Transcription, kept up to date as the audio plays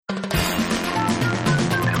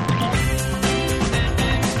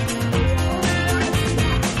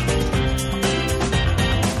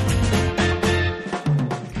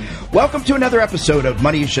Welcome to another episode of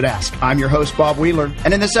Money You Should Ask. I'm your host, Bob Wheeler,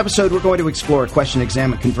 and in this episode, we're going to explore, question,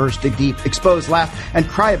 examine, converse, dig deep, expose, laugh, and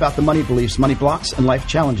cry about the money beliefs, money blocks, and life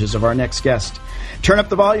challenges of our next guest. Turn up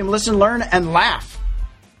the volume, listen, learn, and laugh.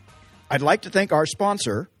 I'd like to thank our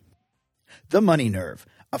sponsor, The Money Nerve,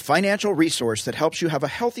 a financial resource that helps you have a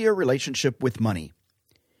healthier relationship with money.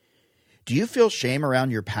 Do you feel shame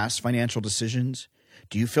around your past financial decisions?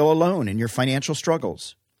 Do you feel alone in your financial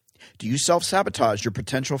struggles? Do you self-sabotage your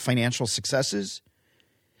potential financial successes?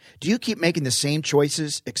 Do you keep making the same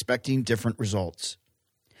choices, expecting different results?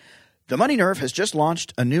 The Money Nerve has just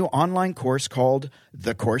launched a new online course called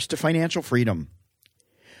The Course to Financial Freedom.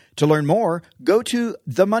 To learn more, go to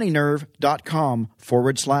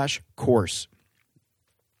themoneynerve.com/course.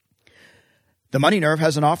 The Money Nerve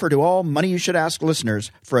has an offer to all Money You Should Ask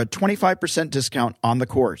listeners for a 25% discount on the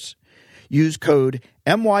course. Use code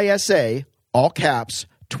MYSA, all caps,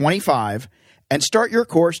 25, and start your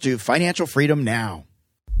course to financial freedom now.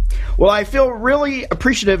 Well, I feel really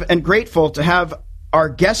appreciative and grateful to have our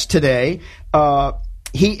guest today.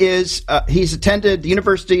 He's attended the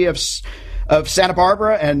University of Santa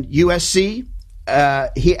Barbara and USC.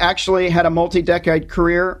 He actually had a multi-decade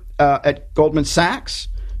career at Goldman Sachs,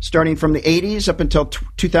 starting from the 80s up until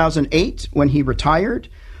 2008 when he retired.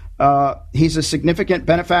 He's a significant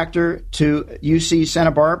benefactor to UC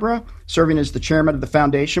Santa Barbara, serving as the chairman of the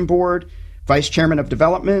foundation board, vice chairman of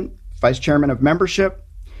development, vice chairman of membership,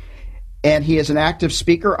 and he is an active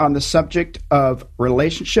speaker on the subject of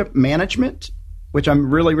relationship management, which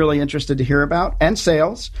I'm really, really interested to hear about, and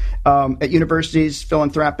sales at universities,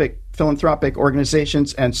 philanthropic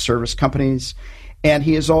organizations, and service companies. And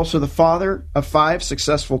he is also the father of 5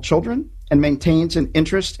 successful children and maintains an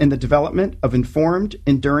interest in the development of informed,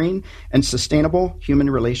 enduring, and sustainable human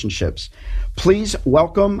relationships. Please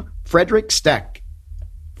welcome Fredric Steck.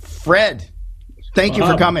 Fred, thank you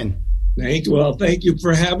for coming. Thank you. Well, thank you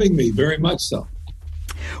for having me, very much so.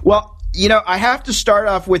 Well, you know, I have to start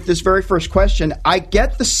off with this very first question. I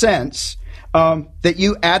get the sense that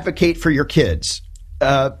you advocate for your kids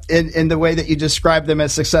in the way that you describe them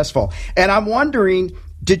as successful. And I'm wondering,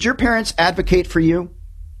 did your parents advocate for you?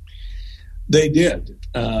 They did.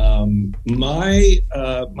 My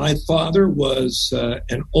father was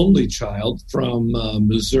an only child from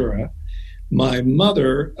Missouri. My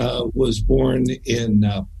mother was born in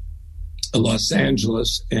Los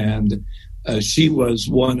Angeles, and she was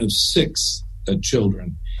one of 6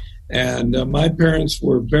 children. And my parents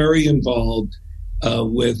were very involved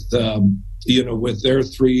with their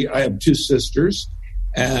 3. I have 2 sisters,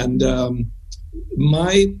 and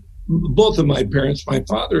both of my parents, my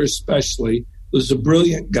father especially, was a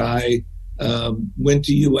brilliant guy, went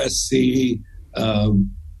to USC, at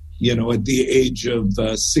the age of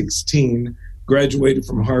 16, graduated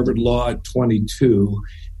from Harvard Law at 22.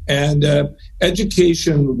 And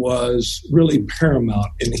education was really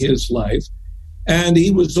paramount in his life. And he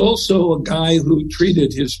was also a guy who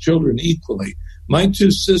treated his children equally. My 2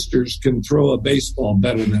 sisters can throw a baseball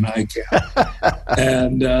better than I can.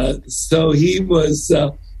 And so he was...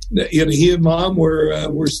 he and Mom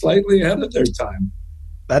were slightly ahead of their time.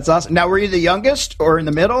 That's awesome. Now, were you the youngest or in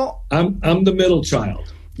the middle? I'm the middle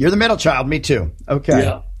child. You're the middle child. Me too.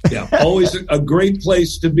 Okay. Yeah. Always a great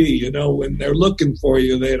place to be. When they're looking for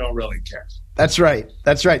you, they don't really care. That's right.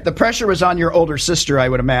 The pressure was on your older sister, I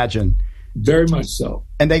would imagine. Very much so.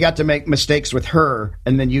 And they got to make mistakes with her,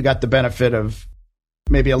 and then you got the benefit of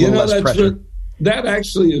maybe a little less pressure. That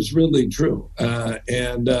actually is really true.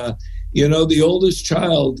 The oldest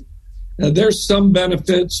child, there's some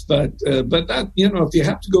benefits, but that, if you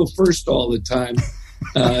have to go first all the time,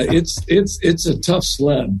 it's a tough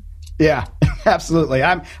sled. Yeah, absolutely.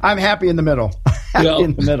 I'm happy in the middle.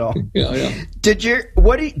 In the middle. Yeah.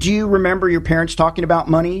 Do you remember your parents talking about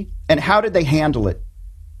money, and how did they handle it?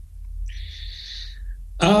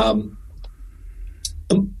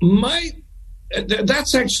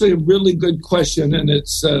 That's actually a really good question, and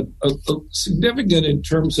it's significant in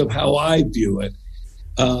terms of how I view it.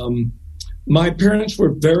 My parents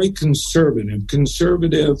were very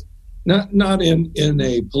conservative, not in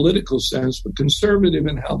a political sense, but conservative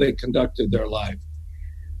in how they conducted their life.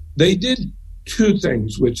 They did 2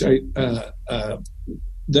 things, which one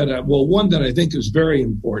that I think is very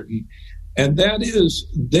important, and that is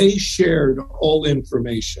they shared all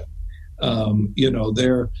information.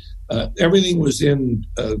 Everything was in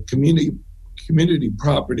community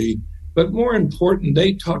property, but more important,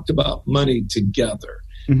 they talked about money together.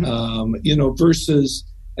 Mm-hmm. Versus,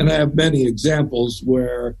 and I have many examples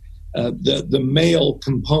where the male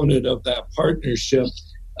component of that partnership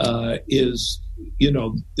is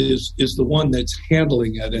the one that's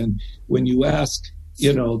handling it. And when you ask,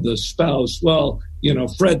 the spouse, well,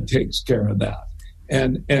 Fred takes care of that.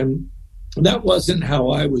 And that wasn't how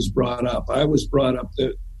I was brought up. I was brought up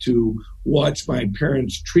to watch my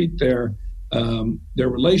parents treat their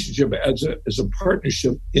relationship as a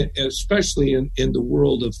partnership, especially in the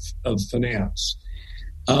world of finance.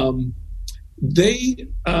 They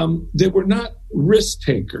were not risk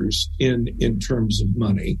takers in terms of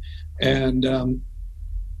money. And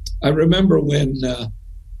I remember when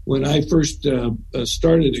I first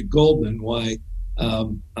started at Goldman,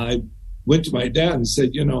 I went to my dad and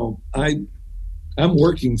said, I'm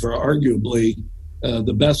working for arguably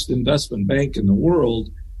the best investment bank in the world.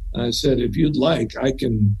 I said, if you'd like, I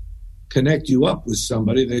can connect you up with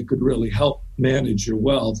somebody that could really help manage your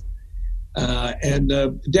wealth. And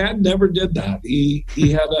Dad never did that. He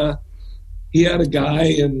had a guy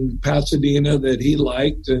in Pasadena that he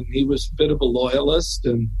liked, and he was a bit of a loyalist.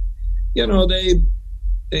 And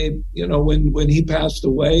when he passed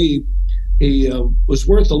away, he was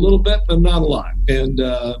worth a little bit, but not a lot. And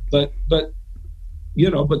but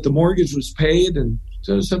the mortgage was paid, and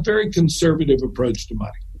so it's a very conservative approach to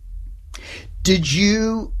money. Did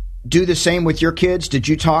you do the same with your kids? Did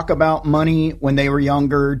you talk about money when they were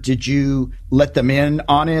younger? Did you let them in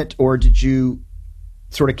on it, or did you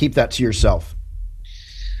sort of keep that to yourself?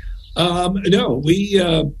 No, we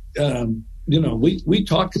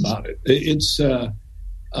talked about it. It's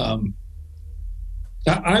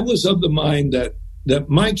I was of the mind that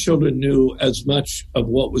my children knew as much of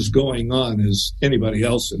what was going on as anybody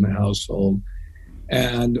else in the household,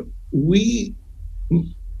 and we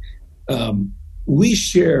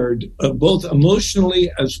shared both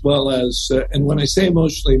emotionally as well as, and when I say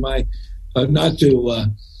emotionally, my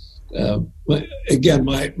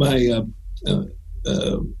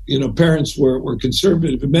parents were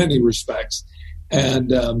conservative in many respects,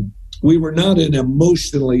 and we were not an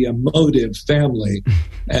emotionally emotive family.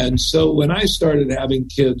 And so when I started having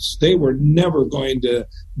kids, they were never going to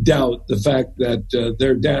doubt the fact that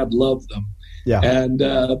their dad loved them. Yeah. And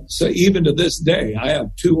so even to this day, I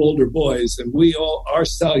have two older boys, and our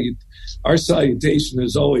salutation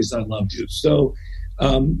is always, "I love you." So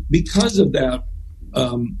because of that,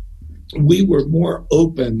 we were more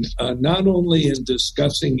open, not only in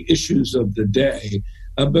discussing issues of the day,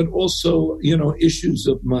 but also, issues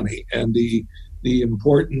of money and the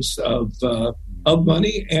importance of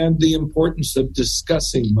money and the importance of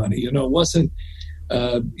discussing money. It wasn't,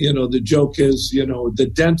 the joke is,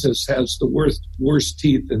 the dentist has the worst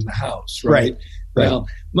teeth in the house, right? Well,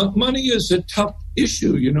 money is a tough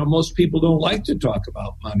issue. Most people don't like to talk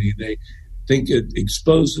about money. They think it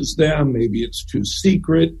exposes them. Maybe it's too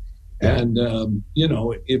secret. And,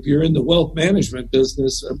 if you're in the wealth management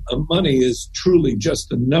business, money is truly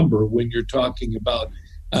just a number when you're talking about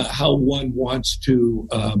how one wants to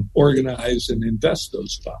organize and invest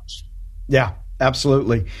those funds. Yeah,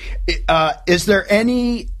 absolutely. Is there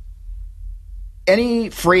any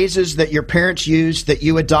phrases that your parents used that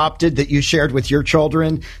you adopted that you shared with your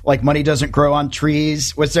children, like money doesn't grow on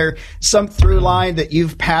trees? Was there some through line that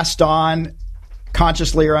you've passed on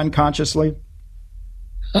consciously or unconsciously?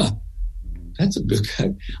 That's a good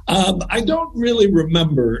one. I don't really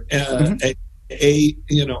remember a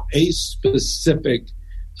specific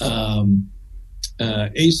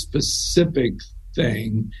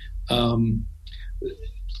thing.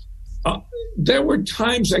 There were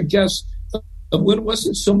times, I guess, when it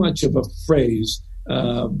wasn't so much of a phrase,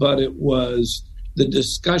 but it was the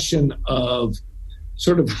discussion of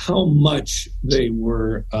sort of how much they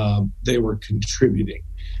were contributing.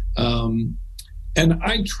 And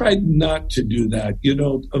I tried not to do that.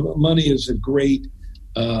 Money is a great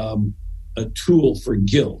a tool for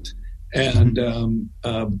guilt, and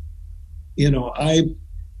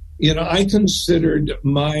I considered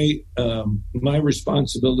my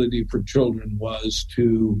responsibility for children was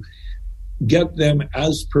to get them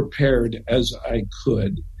as prepared as I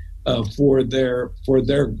could for their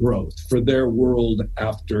growth, for their world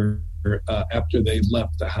after they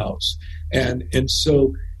left the house, and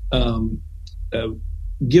so.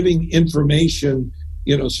 Giving information,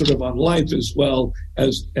 sort of on life as well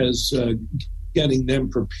as getting them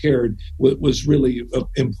prepared was really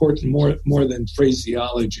important, more than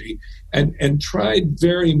phraseology, and tried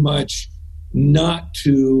very much not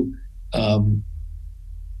to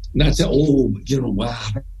say, wow,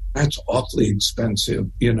 that's awfully expensive,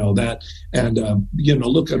 that, and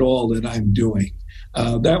look at all that I'm doing.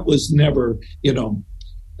 That was never,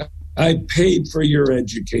 I paid for your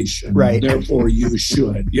education, right? Therefore, you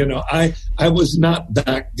should. I was not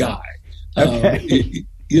that guy. Okay.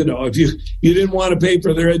 If you didn't want to pay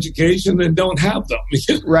for their education, then don't have them.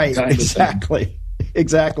 Right? Exactly.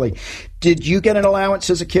 Exactly. Did you get an allowance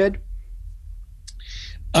as a kid?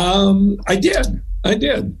 I did.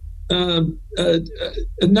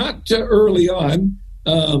 Not early on.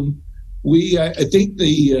 I think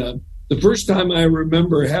the first time I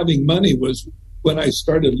remember having money was when I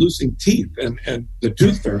started losing teeth, and the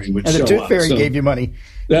tooth fairy would show up. And the tooth fairy gave you money.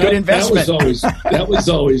 Good investment. That was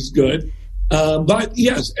always good. But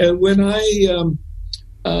yes, when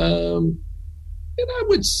and I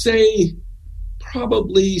would say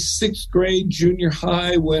probably sixth grade, junior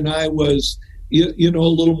high, when I was a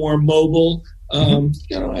little more mobile. I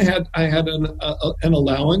had an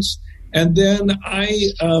allowance, and then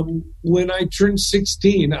when I turned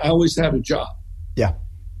 16, I always had a job. Yeah,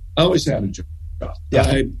 I always had a job.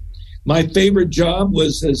 Yeah. My favorite job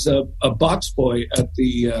was as a box boy at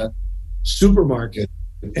the supermarket,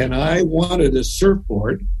 and I wanted a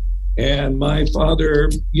surfboard. And my father,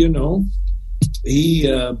 he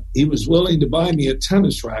was willing to buy me a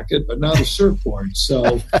tennis racket, but not a surfboard.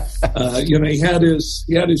 So, he had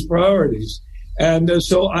his priorities. And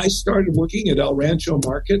so I started working at El Rancho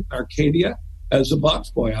Market in Arcadia as a box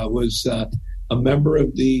boy. I was a member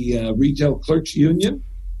of the Retail Clerks Union,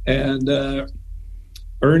 and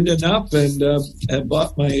earned enough and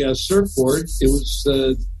bought my surfboard. It was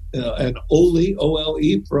an Ole,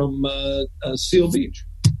 O-L-E, from Seal Beach.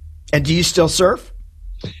 And do you still surf?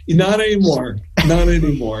 Not anymore.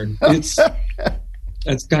 That's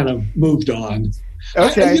kind of moved on.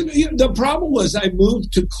 Okay. The problem was I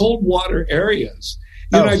moved to cold water areas.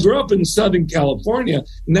 I grew up in Southern California.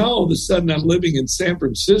 Now all of a sudden I'm living in San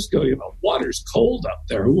Francisco. Water's cold up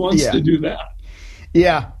there. Who wants to do that?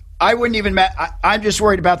 Yeah. I wouldn't even. I'm just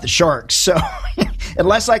worried about the sharks. So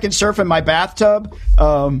unless I can surf in my bathtub,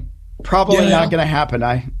 probably not going to happen.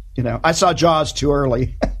 I saw Jaws too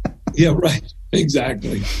early. Yeah, right.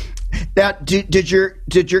 Exactly. Now, did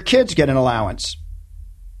your kids get an allowance?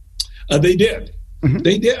 They did. Mm-hmm.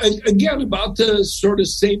 They did, again, about the sort of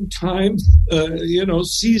same time,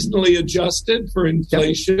 seasonally adjusted for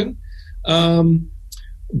inflation. Yep.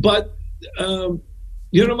 But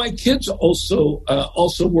my kids also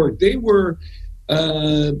worked. They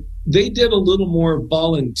did a little more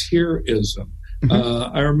volunteerism.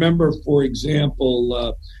 Mm-hmm. I remember, for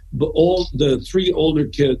example, the three older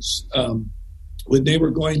kids, when they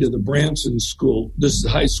were going to the Branson School, this is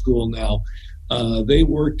high school now, they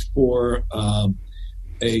worked for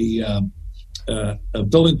a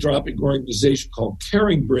philanthropic organization called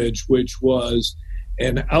Caring Bridge, which was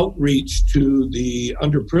an outreach to the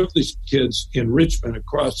underprivileged kids in Richmond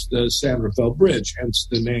across the San Rafael Bridge, hence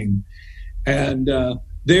the name. And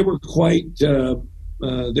they were quite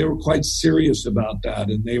serious about that,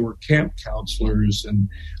 and they were camp counselors and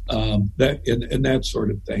that sort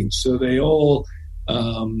of thing. So they all,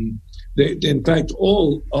 in fact,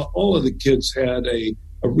 all of the kids had a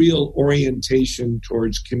real orientation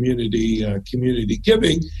towards community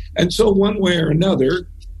giving, and so one way or another,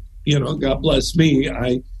 God bless me,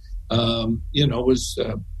 I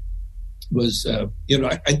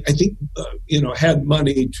had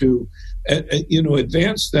money to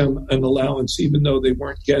advance them an allowance, even though they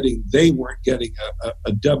weren't getting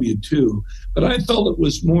a W-2. But I felt it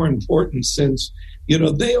was more important since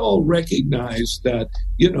they all recognized that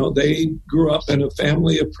they grew up in a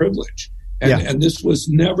family of privilege, and this was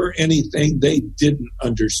never anything they didn't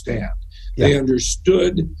understand. Yeah. They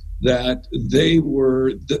understood that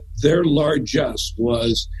their largesse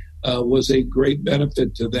was a great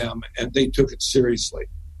benefit to them, and they took it seriously.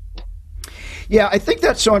 Yeah, I think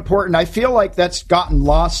that's so important. I feel like that's gotten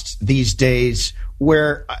lost these days,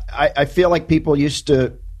 where I feel like people used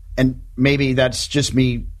to, and maybe that's just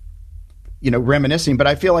me, reminiscing, but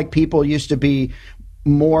I feel like people used to be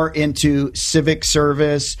more into civic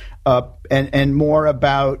service and more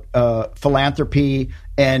about philanthropy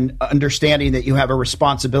and understanding that you have a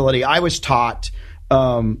responsibility. I was taught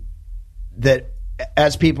that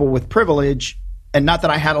as people with privilege, and not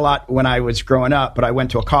that I had a lot when I was growing up, but I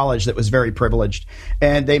went to a college that was very privileged,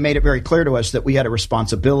 and they made it very clear to us that we had a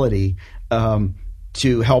responsibility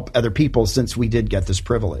to help other people since we did get this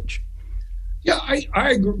privilege. Yeah,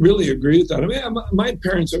 I really agree with that. I mean, my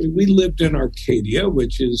parents, we lived in Arcadia,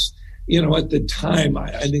 which is, at the time,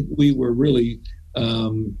 I think we were really,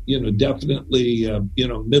 definitely,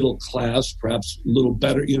 middle class, perhaps a little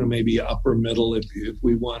better, maybe upper middle if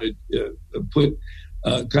we wanted to put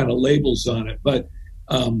kind of labels on it. But,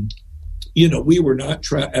 we were not,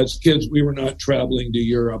 as kids, we were not traveling to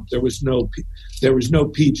Europe. There was no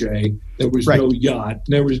PJ, there was no yacht,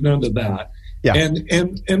 there was none of that. Yeah.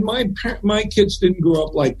 And my kids didn't grow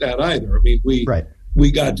up like that either. I mean,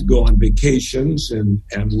 we got to go on vacations and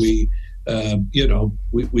we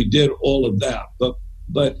we did all of that.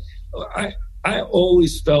 But I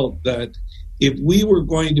always felt that if we were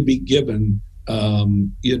going to be given,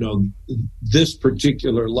 this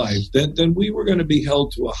particular life, then we were going to be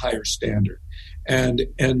held to a higher standard, and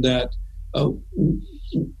that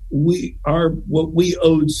what we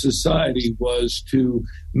owed society was to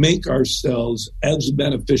make ourselves as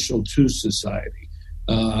beneficial to society,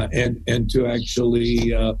 and to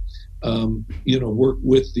actually work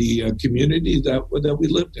with the community that we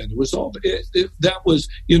lived in. It was all that was.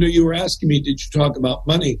 You were asking me, did you talk about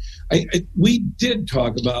money? We did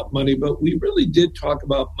talk about money, but we really did talk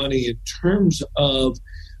about money in terms of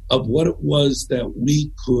what it was that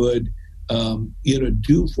we could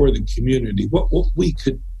do for the community, what we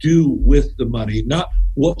could do with the money, not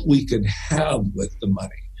what we could have with the money.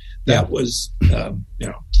 That was,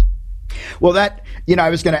 Well, that, I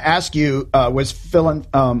was going to ask you, was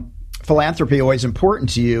philanthropy always important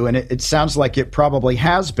to you? And it sounds like it probably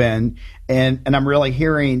has been. And I'm really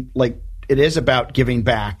hearing like it is about giving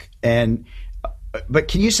back. But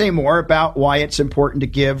can you say more about why it's important to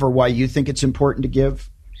give, or why you think it's important to give?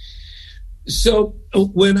 So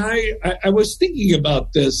when I was thinking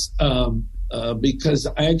about this, because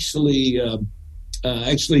I actually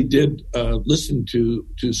did listen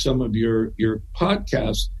to some of your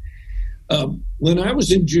podcasts. When I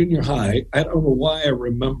was in junior high, I don't know why I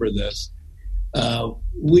remember this.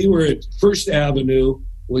 We were at First Avenue,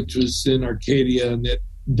 which was in Arcadia, and it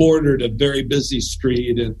bordered a very busy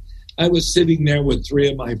street. And I was sitting there with three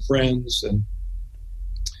of my friends,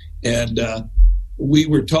 and we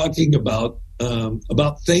were talking about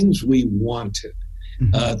things we wanted,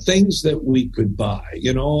 things that we could buy.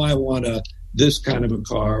 I want this kind of a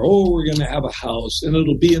car. Oh, we're going to have a house, and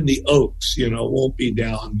it'll be in the Oaks. It won't be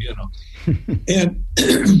down. And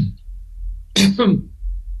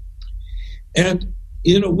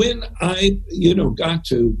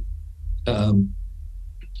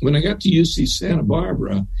when I got to UC Santa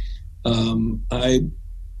Barbara, I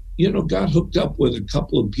got hooked up with a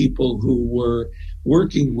couple of people who were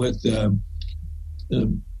working with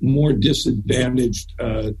more disadvantaged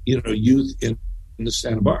youth in the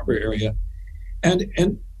Santa Barbara area, and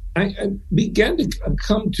I began to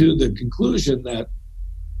come to the conclusion that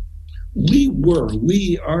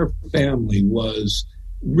our family was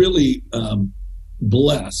really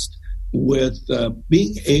blessed with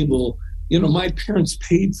being able, my parents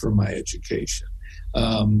paid for my education.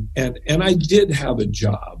 And I did have a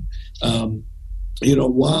job,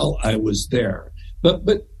 while I was there.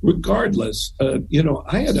 But regardless, I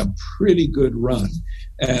had a pretty good run.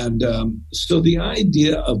 And so the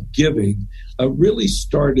idea of giving really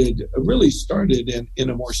started in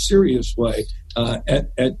a more serious way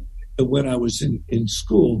at when I was in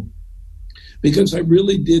school, because I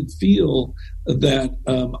really did feel that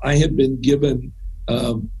I had been given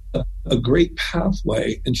a great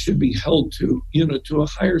pathway and should be held to a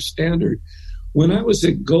higher standard. When I was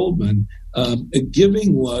at Goldman,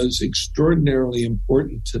 giving was extraordinarily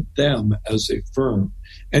important to them as a firm.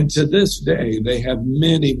 And to this day, they have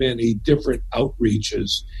many, many different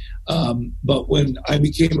outreaches. But when I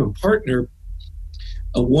became a partner,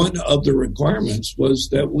 one of the requirements was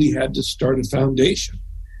that we had to start a foundation.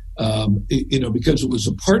 Because it was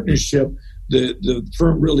a partnership, the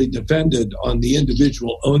firm really depended on the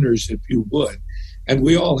individual owners, if you would. And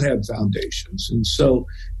we all had foundations. And so,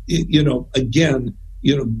 again,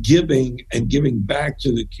 giving and giving back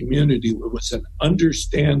to the community was an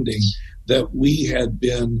understanding that we had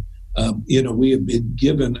been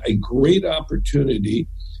given a great opportunity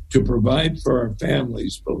to provide for our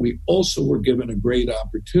families, but we also were given a great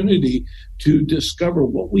opportunity to discover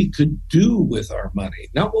what we could do with our money,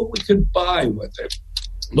 not what we could buy with it,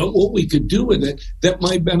 but what we could do with it that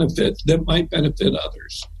might benefit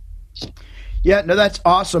others. Yeah, no, that's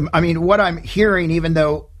awesome. I mean, what I'm hearing, even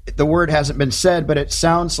though the word hasn't been said, but it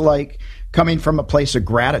sounds like coming from a place of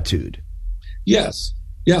gratitude. Yes.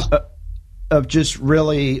 Yeah. Of just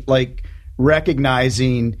really like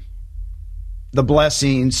recognizing the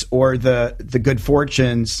blessings or the good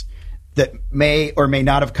fortunes that may or may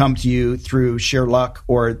not have come to you through sheer luck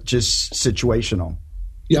or just situational.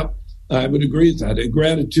 Yep. I would agree with that.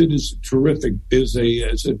 Gratitude is a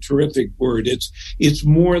terrific word. It's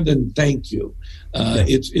more than than you.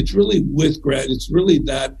 It's really with gratitude. It's really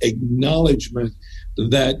that acknowledgement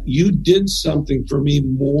that you did something for me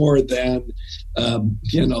more than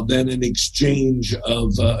than an exchange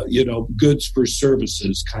of goods for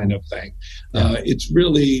services kind of thing. It's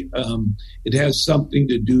really it has something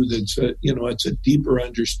to do that's it's a deeper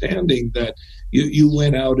understanding that you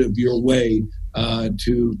went out of your way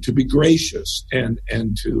to be gracious and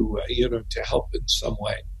to to help in some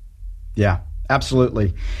way. Yeah,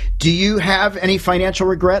 absolutely. Do you have any financial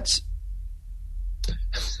regrets?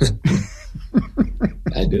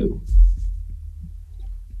 I do.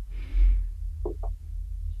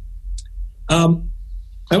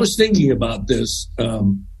 I was thinking about this,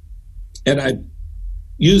 and I'm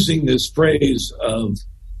using this phrase of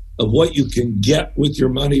what you can get with your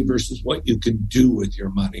money versus what you can do with your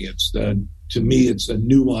money. It's to me, it's a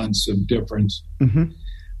nuance of difference. Mm-hmm.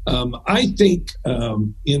 I think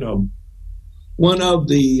one of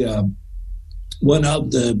the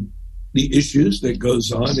issues that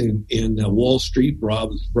goes on in Wall Street,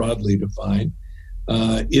 broadly defined,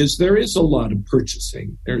 is there is a lot of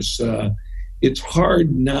purchasing. It's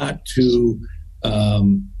hard not to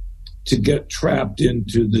get trapped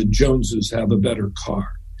into the Joneses have a better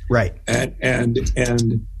car, right? And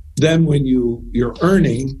then when you're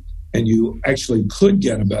earning and you actually could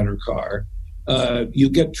get a better car, you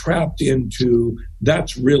get trapped into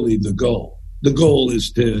that's really the goal. The goal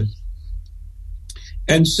is to,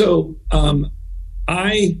 and so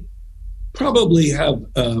I probably have,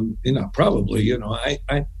 I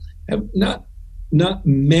have not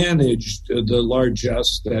managed the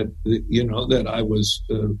largesse that I was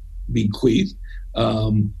bequeathed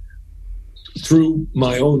through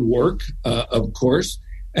my own work, of course,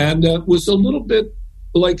 and was a little bit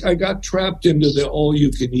like I got trapped into the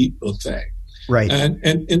all-you-can-eat buffet, right? And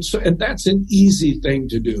that's an easy thing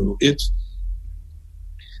to do.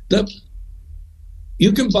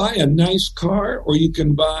 You can buy a nice car, or you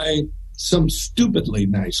can buy some stupidly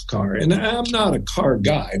nice car. And I'm not a car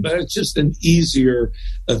guy, but it's just an easier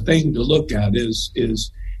thing to look at is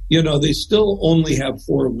they still only have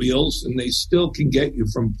four wheels and they still can get you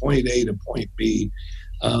from point A to point B.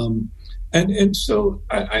 And so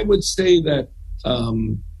I would say that,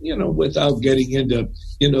 without getting into,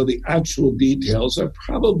 the actual details, I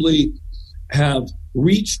probably have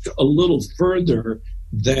reached a little further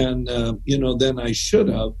than I should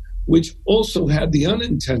have, which also had the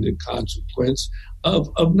unintended consequence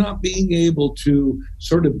of not being able to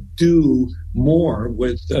sort of do more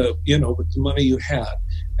with the money you had.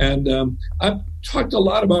 And I've talked a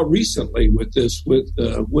lot about recently with this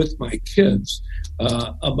with my kids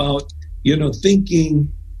about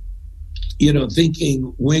thinking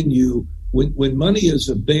when money is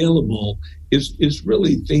available is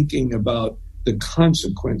really thinking about the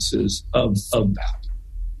consequences of that.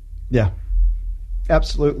 Yeah,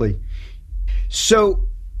 absolutely. So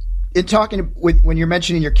in talking when you're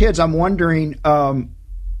mentioning your kids, I'm wondering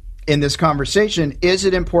in this conversation, is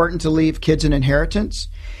it important to leave kids an inheritance?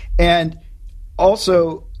 And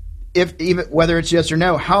also, even whether it's yes or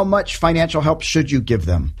no, how much financial help should you give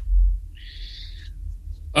them?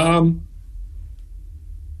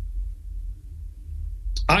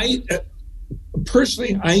 I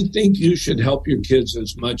personally think you should help your kids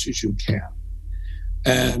as much as you can.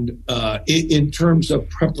 And in terms of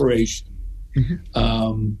preparation.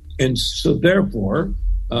 Mm-hmm. And so therefore,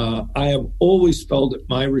 I have always felt it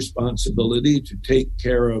my responsibility to take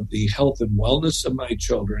care of the health and wellness of my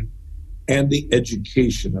children and the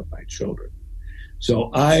education of my children. So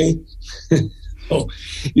I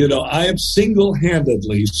have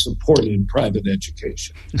single-handedly supported private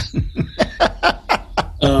education.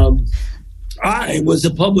 I was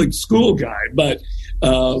a public school guy, but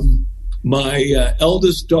my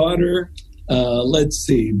eldest daughter,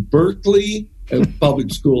 Berkeley,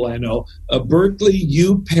 public school I know, Berkeley,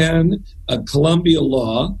 UPenn, Columbia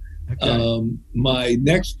Law. Okay. My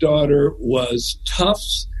next daughter was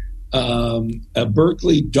Tufts, a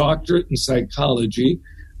Berkeley doctorate in psychology.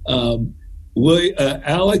 Alex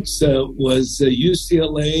was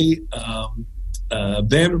UCLA,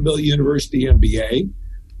 Vanderbilt University MBA.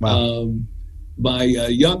 Wow. My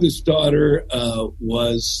youngest daughter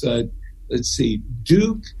was,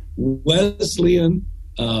 Duke, Wesleyan,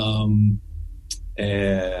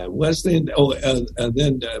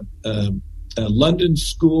 London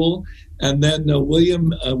School, and then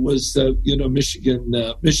William was,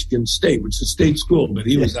 Michigan State, which is a state school, but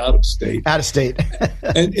he was out of state. Out of state.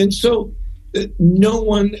 and so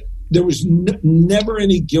there was never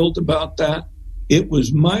any guilt about that. It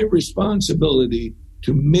was my responsibility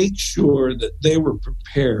to make sure that they were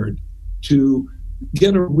prepared to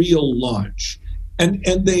get a real launch. And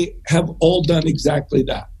they have all done exactly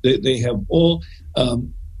that. They have all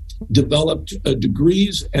developed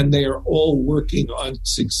degrees, and they are all working on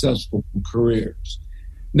successful careers.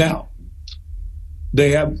 Now,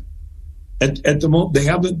 they have at the moment they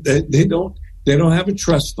don't have a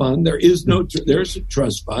trust fund. There's a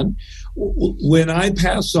trust fund. When I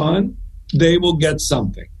pass on, they will get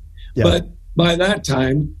something. Yeah. But by that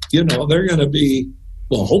time, they're going to be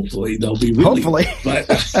Well, hopefully they'll be really, hopefully, but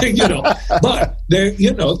but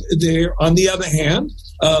they're on the other hand,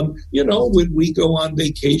 when we go on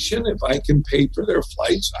vacation, if I can pay for their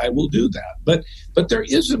flights, I will do that. But there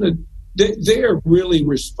isn't they are really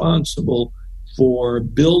responsible for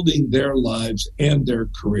building their lives and their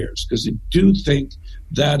careers, because I do think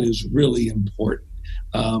that is really important.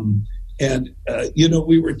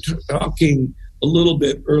 We were talking a little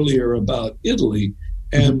bit earlier about Italy,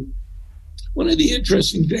 and one of the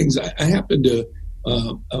interesting things, I happened to,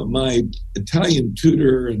 my Italian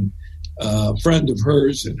tutor and friend of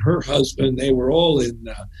hers and her husband, they were all in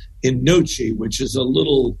Noci, which is a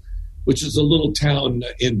little town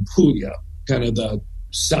in Puglia, kind of the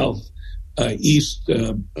south east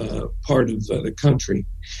part of the country.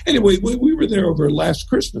 Anyway, we were there over last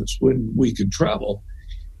Christmas when we could travel,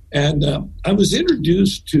 and I was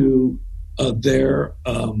introduced to their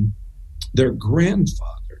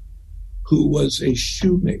grandfather, who was a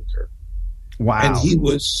shoemaker. Wow! And he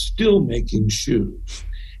was still making shoes,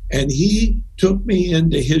 and he took me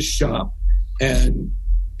into his shop and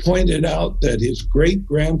pointed out that his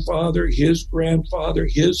great-grandfather, his grandfather,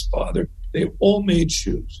 his father, they all made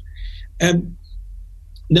shoes. And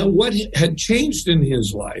now what had changed in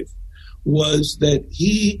his life was that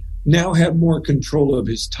he now had more control of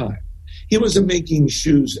his time. He wasn't making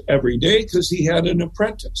shoes every day because he had an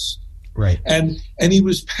apprentice. Right. And he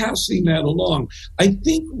was passing that along. I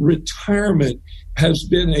think retirement has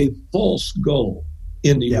been a false goal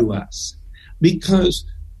in the U.S. because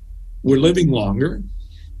we're living longer.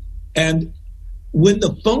 And when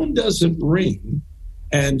the phone doesn't ring,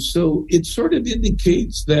 and so it sort of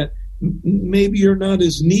indicates that maybe you're not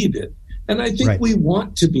as needed. And I think we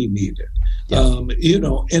want to be needed,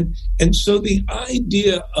 and so the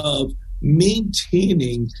idea of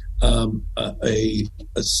maintaining a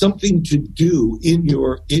something to do in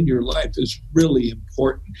your life is really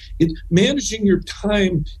important. Managing your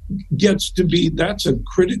time gets to be, that's a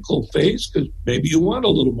critical phase, because maybe you want a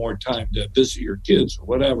little more time to visit your kids or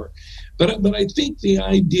whatever. But I think the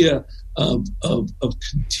idea of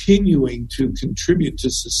continuing to contribute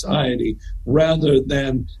to society rather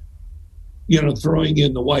than throwing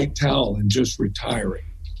in the white towel and just retiring.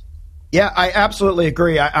 Yeah, I absolutely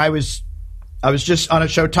agree. I was just on a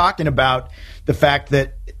show talking about the fact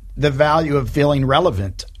that the value of feeling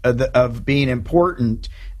relevant, of being important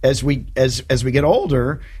as we get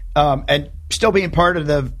older, and still being part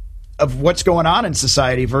of what's going on in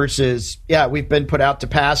society versus, we've been put out to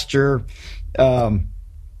pasture, and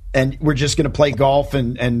we're just going to play golf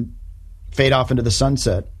and fade off into the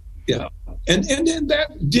sunset. Yeah, and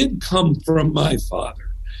that did come from my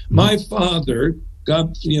father. My father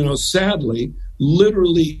got, sadly,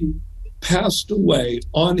 literally passed away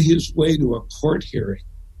on his way to a court hearing.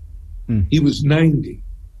 He was 90.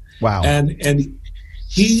 Wow. And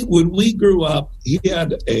he, when we grew up, he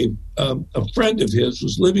had a friend of his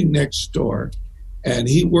was living next door, and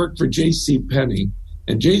he worked for J.C. Penney.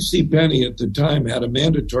 And J.C. Penney at the time had a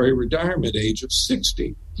mandatory retirement age of 60.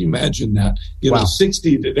 Can you imagine that?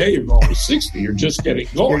 60 today, you're almost 60. You're just getting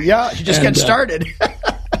going. You're just getting started.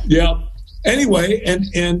 Yeah. Anyway,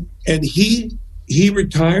 and he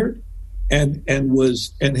retired and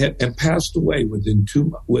passed away within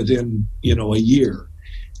a year.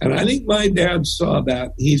 And I think my dad saw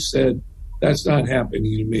that. He said, "That's not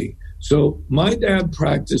happening to me." So my dad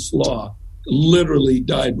practiced law, literally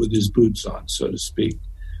died with his boots on, so to speak.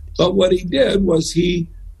 But what he did was he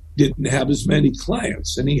didn't have as many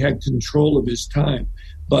clients, and he had control of his time.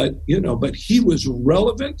 But he was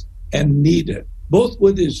relevant and needed, both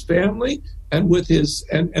with his family and with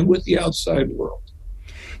and with the outside world.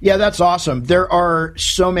 Yeah, that's awesome. There are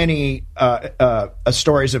so many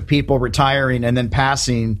stories of people retiring and then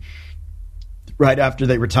passing right after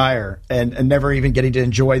they retire, and never even getting to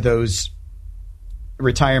enjoy those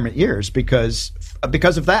retirement years because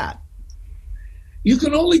of that. You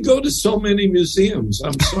can only go to so many museums.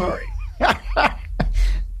 I'm sorry.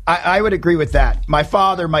 I would agree with that. My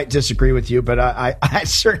father might disagree with you, but I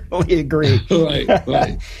certainly agree.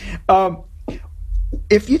 Right.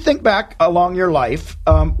 If you think back along your life,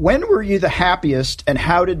 when were you the happiest, and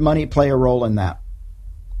how did money play a role in that?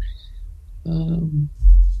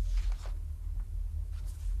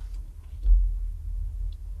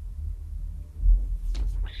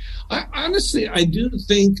 Honestly, I do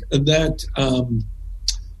think that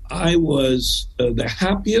I was the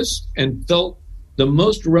happiest and felt the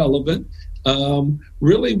most relevant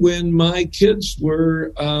really when my kids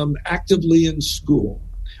were actively in school.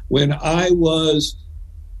 When I was,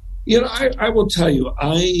 I will tell you,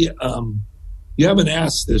 you haven't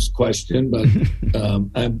asked this question, but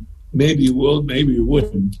maybe you will, maybe you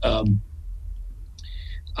wouldn't.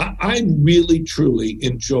 I really, truly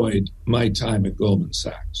enjoyed my time at Goldman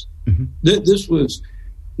Sachs. Mm-hmm. This was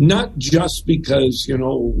not just because,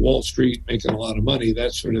 Wall Street making a lot of money,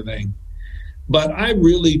 that sort of thing, but I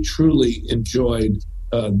really, truly enjoyed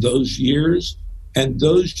those years, and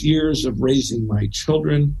those years of raising my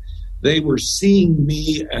children. They were seeing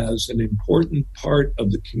me as an important part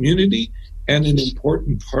of the community and an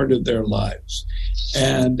important part of their lives.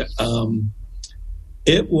 And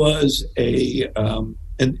it was listen,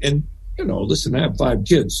 I have 5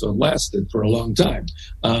 kids, so it lasted for a long time.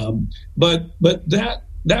 But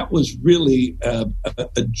that was really a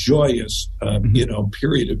joyous,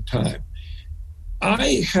 period of time.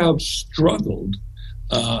 I have struggled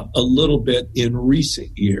a little bit in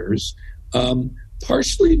recent years,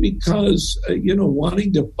 partially because,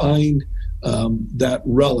 wanting to find that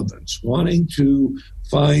relevance, wanting to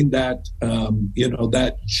find that,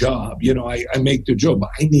 that job. I make the joke,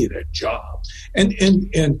 I need a job. And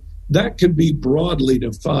that could be broadly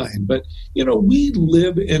defined. But, we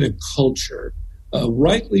live in a culture,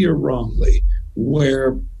 rightly or wrongly,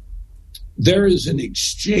 where there is an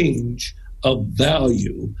exchange of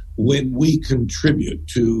value when we contribute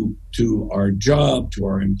to our job, to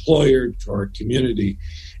our employer, to our community.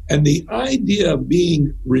 And the idea of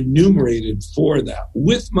being remunerated for that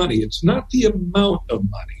with money, it's not the amount of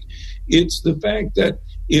money. It's the fact that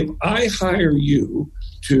if I hire you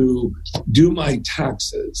to do my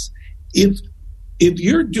taxes, if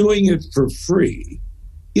you're doing it for free,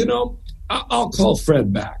 I'll call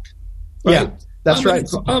Fred back. Right? Yeah, that's right.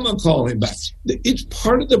 I'm going to call him back. It's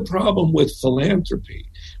part of the problem with philanthropy.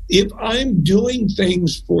 If I'm doing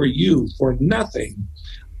things for you for nothing,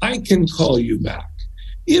 I can call you back.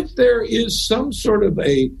 If there is some sort of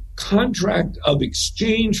a contract of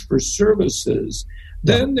exchange for services,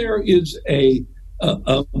 then there is an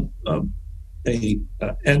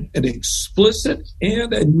explicit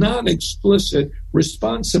and a non-explicit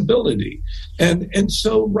responsibility. And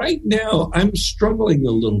so right now I'm struggling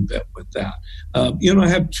a little bit with that. I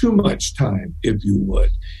have too much time, if you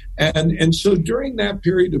would. And so during that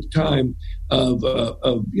period of time of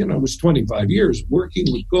it was 25 years working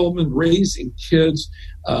with Goldman, raising kids,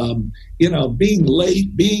 being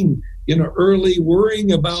late, being, early,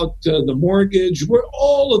 worrying about the mortgage,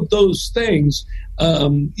 all of those things.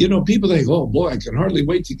 People think, oh boy, I can hardly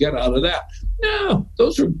wait to get out of that. No,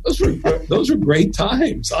 those are great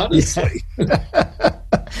times, honestly. Yeah.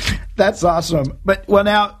 That's awesome. But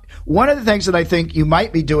now, one of the things that I think you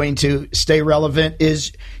might be doing to stay relevant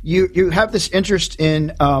is you have this interest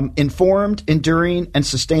in informed, enduring, and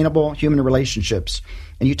sustainable human relationships.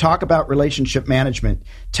 And you talk about relationship management.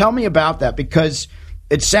 Tell me about that, because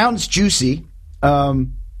it sounds juicy,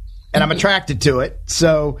 and I'm attracted to it.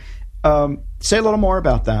 So say a little more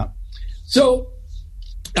about that. So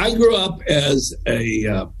I grew up as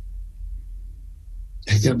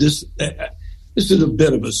this is a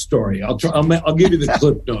bit of a story. I'll give you the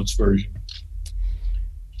Clip Notes version.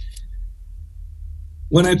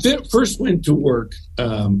 When I first went to work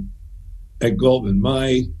at Goldman,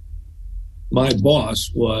 my boss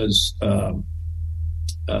was a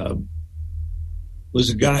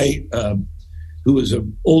guy who was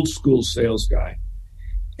an old school sales guy,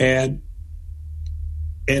 and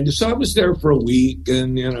so I was there for a week,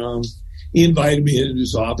 and he invited me into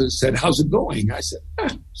his office, said, "How's it going?" I said,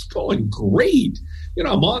 "It's going great.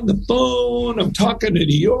 I'm on the phone. I'm talking to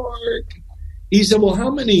New York." He said, "Well, how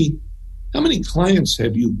many clients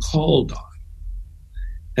have you called on?"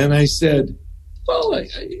 And I said, "Well, I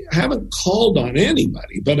haven't called on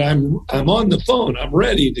anybody, but I'm on the phone. I'm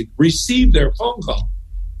ready to receive their phone call."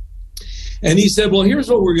 And he said, "Well, here's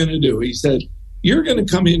what we're going to do." He said, "You're going to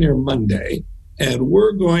come in here Monday, and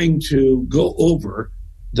we're going to go over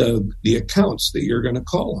the accounts that you're going to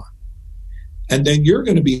call on. And then you're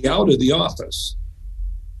going to be out of the office."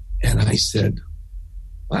 And I said,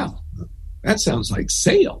 "Wow, that sounds like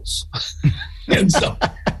sales." And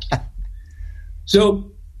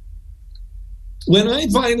so when I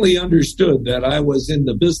finally understood that I was in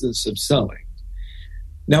the business of selling,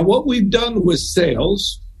 now what we've done with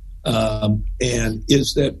sales and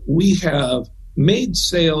is that we have made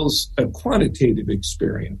sales a quantitative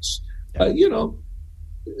experience.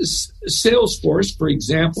 Salesforce, for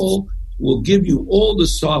example, will give you all the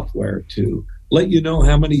software to let you know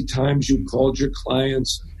how many times you called your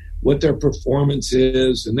clients, what their performance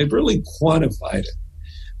is, and they've really quantified it.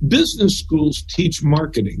 Business schools teach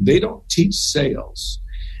marketing. They don't teach sales.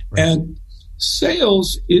 Right. And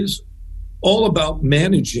sales is all about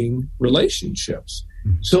managing relationships.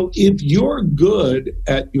 Mm-hmm. So if you're good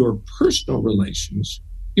at your personal relations,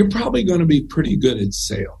 you're probably going to be pretty good at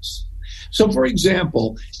sales. So, for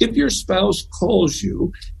example, if your spouse calls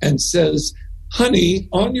you and says, honey,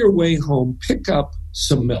 on your way home, pick up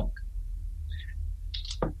some milk.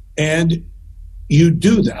 And you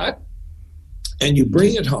do that and you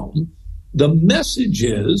bring it home. The message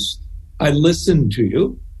is, I listened to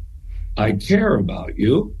you, I care about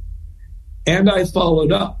you, and I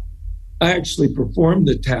followed up. I actually performed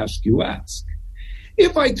the task you asked.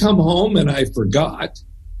 If I come home and I forgot,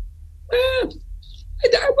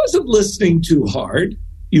 I wasn't listening too hard.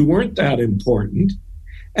 You weren't that important.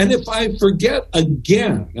 And if I forget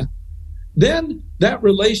again, then that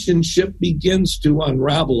relationship begins to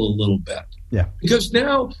unravel a little bit. Yeah. Because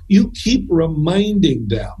now you keep reminding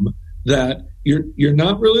them that you're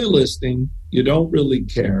not really listening, you don't really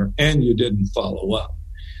care, and you didn't follow up.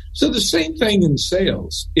 So the same thing in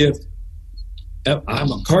sales. If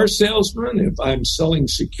I'm a car salesman, if I'm selling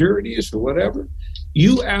securities or whatever,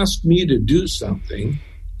 you ask me to do something,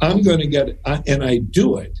 I'm going to get it, and I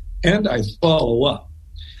do it, and I follow up.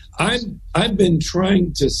 I've been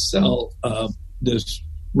trying to sell this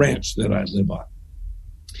ranch that I live on.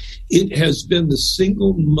 It has been the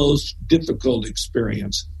single most difficult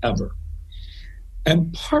experience ever.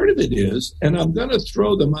 And part of it is, and I'm going to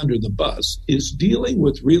throw them under the bus, is dealing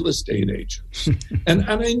with real estate agents. and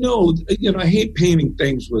I know, I hate painting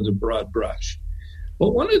things with a broad brush.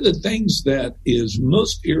 But one of the things that is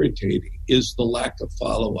most irritating is the lack of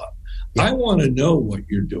follow-up. Yeah. I want to know what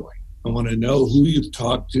you're doing. I want to know who you've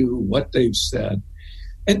talked to, what they've said.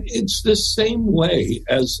 And it's the same way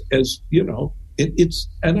as it's,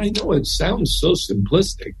 and I know it sounds so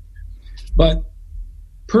simplistic, but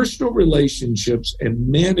personal relationships and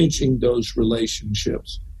managing those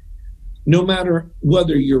relationships, no matter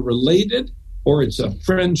whether you're related or it's a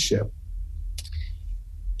friendship,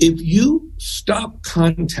 if you stop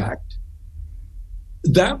contact,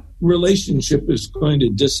 that relationship is going to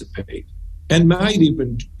dissipate and might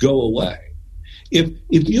even go away. If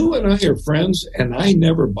you and I are friends and I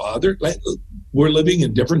never bother, we're living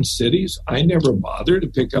in different cities, I never bother to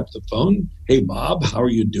pick up the phone, hey, Bob, how are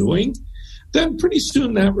you doing? Then pretty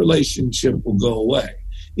soon that relationship will go away.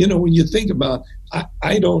 When you think about,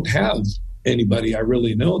 I don't have anybody I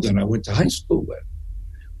really know that I went to high school with.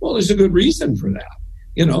 Well, there's a good reason for that.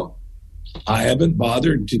 I haven't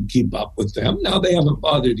bothered to keep up with them. Now they haven't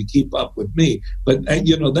bothered to keep up with me. But,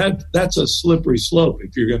 that's a slippery slope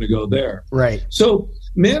if you're going to go there. Right. So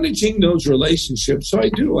managing those relationships. So I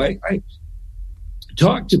do. I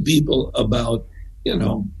talk to people about,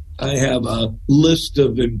 I have a list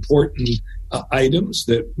of important items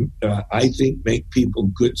that I think make people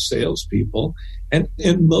good salespeople. And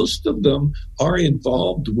most of them are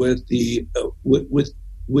involved with the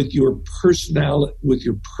with your personality, with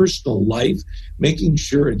your personal life, making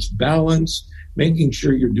sure it's balanced, making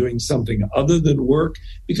sure you're doing something other than work.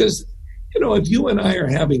 Because, if you and I are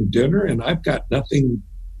having dinner and I've got nothing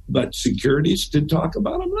but securities to talk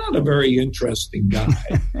about, I'm not a very interesting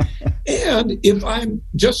guy. And if I'm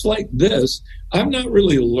just like this, I'm not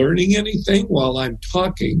really learning anything while I'm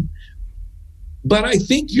talking. But I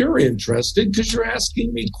think you're interested because you're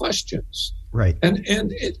asking me questions. Right. And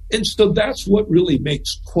so that's what really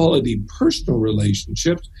makes quality personal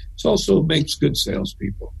relationships. It also makes good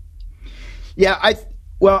salespeople. Yeah,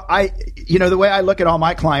 the way I look at all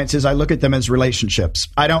my clients is I look at them as relationships.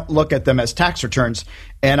 I don't look at them as tax returns.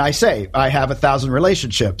 And I say I have 1,000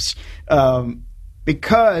 relationships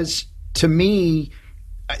because to me,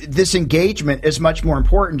 this engagement is much more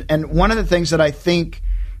important. And one of the things that I think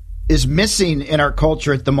is missing in our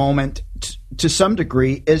culture at the moment, to some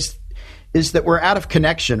degree, is that we're out of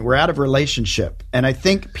connection, we're out of relationship, and I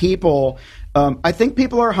think people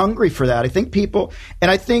are hungry for that. I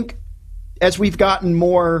think as we've gotten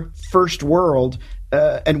more first world,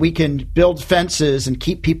 and we can build fences and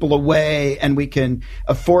keep people away, and we can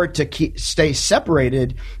afford to stay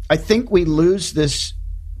separated, I think we lose this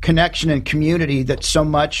connection and community that so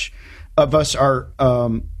much of us are,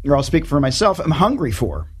 or I'll speak for myself, I'm hungry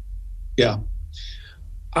for. Yeah.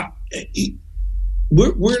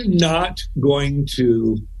 We're not going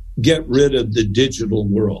to get rid of the digital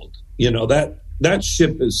world. That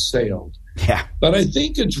ship has sailed. Yeah. But I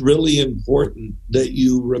think it's really important that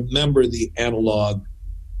you remember the analog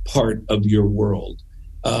part of your world.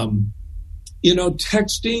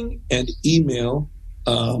 Texting and email,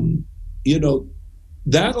 that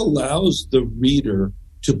allows the reader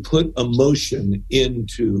to put emotion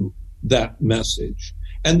into that message.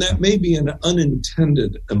 And that may be an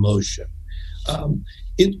unintended emotion.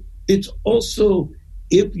 It's also,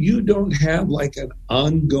 if you don't have like an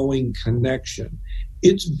ongoing connection,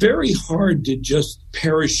 it's very hard to just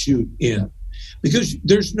parachute in because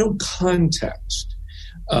there's no context.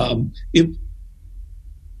 If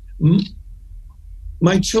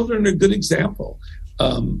my children are a good example.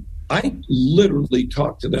 I literally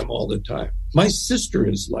talk to them all the time. My sister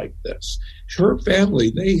is like this. Her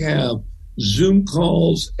family, they have Zoom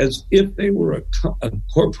calls as if they were a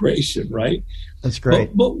corporation, right? That's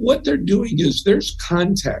great. But what they're doing is there's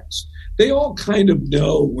context. They all kind of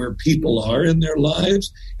know where people are in their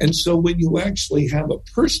lives. And so when you actually have a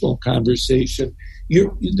personal conversation,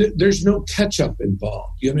 there's no catch up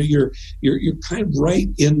involved. You're kind of right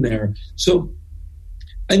in there. So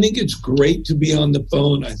I think it's great to be on the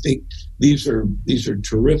phone. I think these are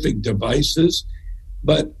terrific devices,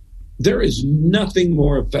 but there is nothing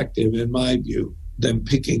more effective, in my view, than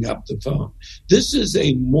picking up the phone. This is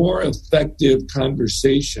a more effective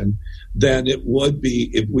conversation than it would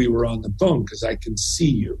be if we were on the phone, because I can see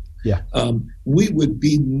you. Yeah. We would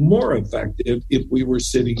be more effective if we were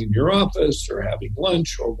sitting in your office or having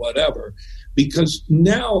lunch or whatever, because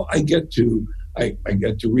now I get to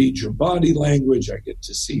read your body language. I get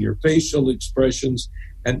to see your facial expressions.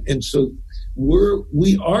 And so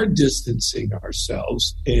we are distancing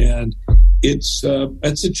ourselves, and it's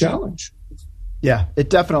a challenge. Yeah, it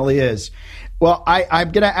definitely is. Well,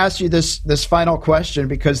 I'm going to ask you this final question,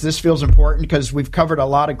 because this feels important, because we've covered a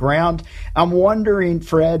lot of ground. I'm wondering,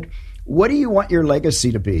 Fred, what do you want your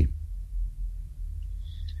legacy to be?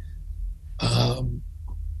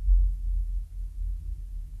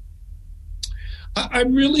 I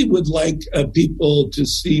really would like people to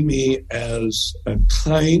see me as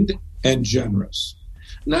kind and generous,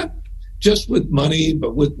 not just with money,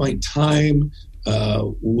 but with my time,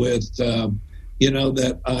 that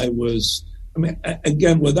I was,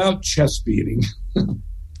 again, without chest beating.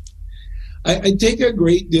 I take a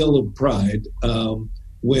great deal of pride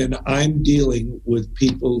when I'm dealing with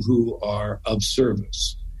people who are of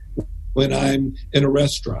service. When I'm in a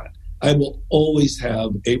restaurant, I will always have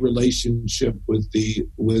a relationship with the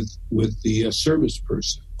service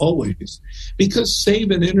person, always, because save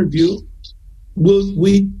an interview, we're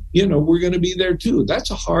going to be there too. That's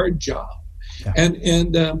a hard job. Yeah.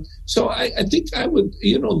 And so I think I would,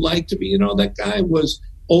 like to be, that guy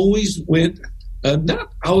always went,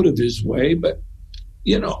 not out of his way, but,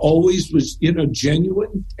 always was,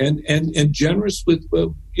 genuine and generous with,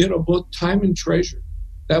 both time and treasure.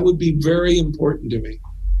 That would be very important to me.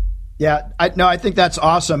 Yeah, I think that's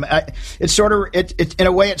awesome. It's sort of, in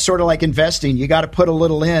a way, it's sort of like investing. You got to put a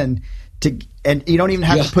little in and you don't even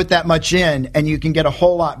have to put that much in, and you can get a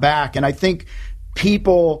whole lot back. And I think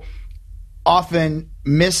people often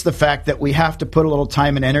miss the fact that we have to put a little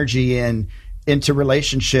time and energy into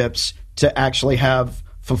relationships to actually have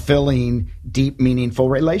fulfilling, deep, meaningful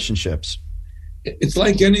relationships. It's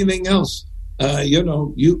like anything else.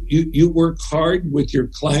 You work hard with your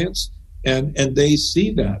clients, and they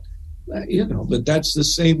see that. But that's the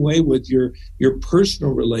same way with your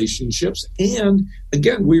personal relationships. And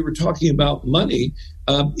again, we were talking about money.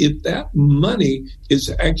 If that money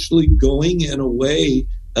is actually going in a way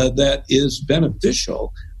that is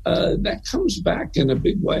beneficial, that comes back in a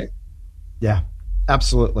big way. Yeah,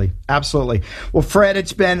 absolutely. Absolutely. Well, Fred,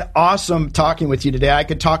 it's been awesome talking with you today. I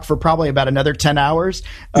could talk for probably about another 10 hours.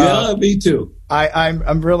 Yeah, me too.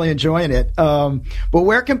 I'm really enjoying it. But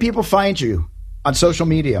where can people find you on social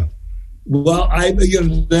media? Well,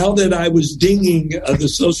 now that I was dinging the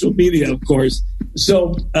social media, of course.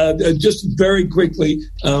 So just very quickly,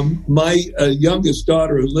 my youngest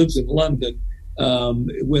daughter, who lives in London,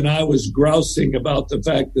 when I was grousing about the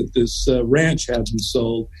fact that this ranch hadn't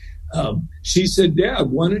sold, she said,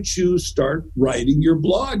 "Dad, why don't you start writing your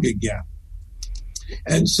blog again?"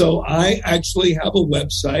 And so I actually have a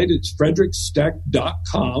website. It's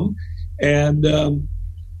fredricsteck.com, and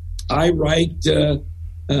I write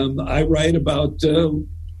about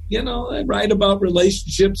I write about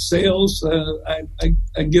relationships, sales.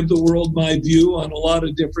 I give the world my view on a lot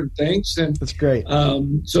of different things, and that's great.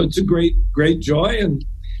 So it's a great joy. And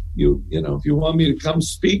if you want me to come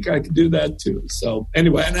speak, I can do that too. So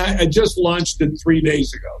anyway, and I just launched it 3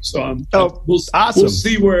 days ago. So awesome. We'll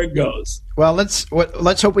see where it goes. Well,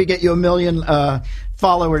 let's hope we get you 1 million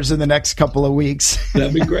followers in the next couple of weeks.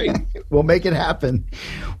 That'd be great. We'll make it happen.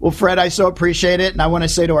 Well, Fred, I so appreciate it. And I want to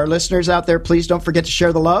say to our listeners out there, please don't forget to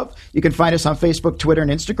share the love. You can find us on Facebook, Twitter, and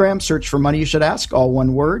Instagram. Search for Money You Should Ask, all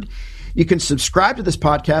one word. You can subscribe to this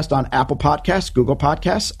podcast on Apple Podcasts, Google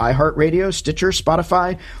Podcasts, iHeartRadio, Stitcher,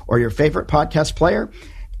 Spotify, or your favorite podcast player.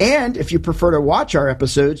 And if you prefer to watch our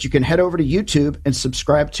episodes, you can head over to YouTube and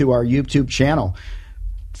subscribe to our YouTube channel.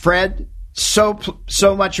 Fred, so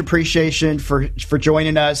much appreciation for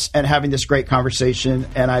joining us and having this great conversation,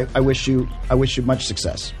 and I wish you much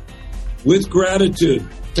success. With gratitude.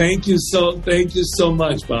 Thank you so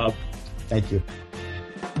much, Bob. Thank you.